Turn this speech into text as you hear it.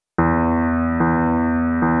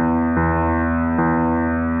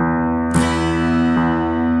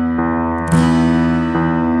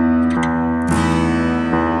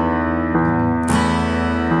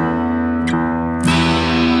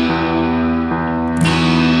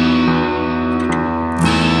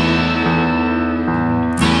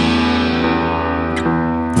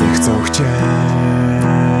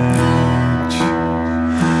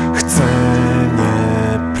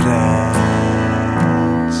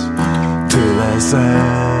że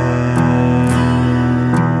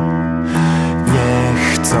nie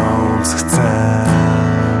chcąc chcę.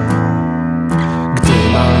 Gdy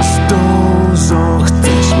masz dużo,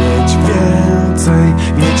 chcesz mieć więcej,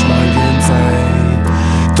 mieć najwięcej,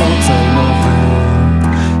 to cel nowy.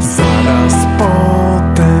 Zaraz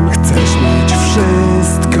potem chcesz mieć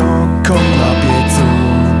wszystko, kot na piecu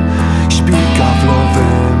śpi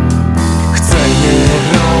kaflowym. Chcenie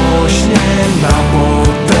rośnie na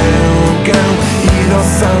potęgę i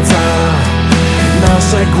rozsadza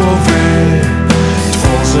nasze głowy.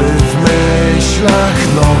 Tworzy w myślach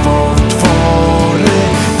nowotwory,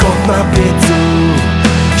 kot na piecu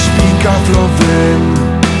śpi kaflowym.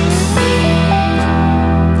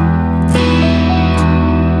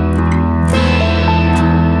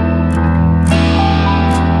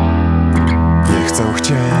 Nie chcę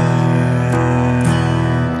chcieć,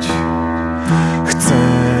 chcę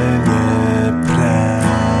nie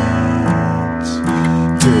prać,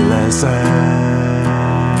 tyle że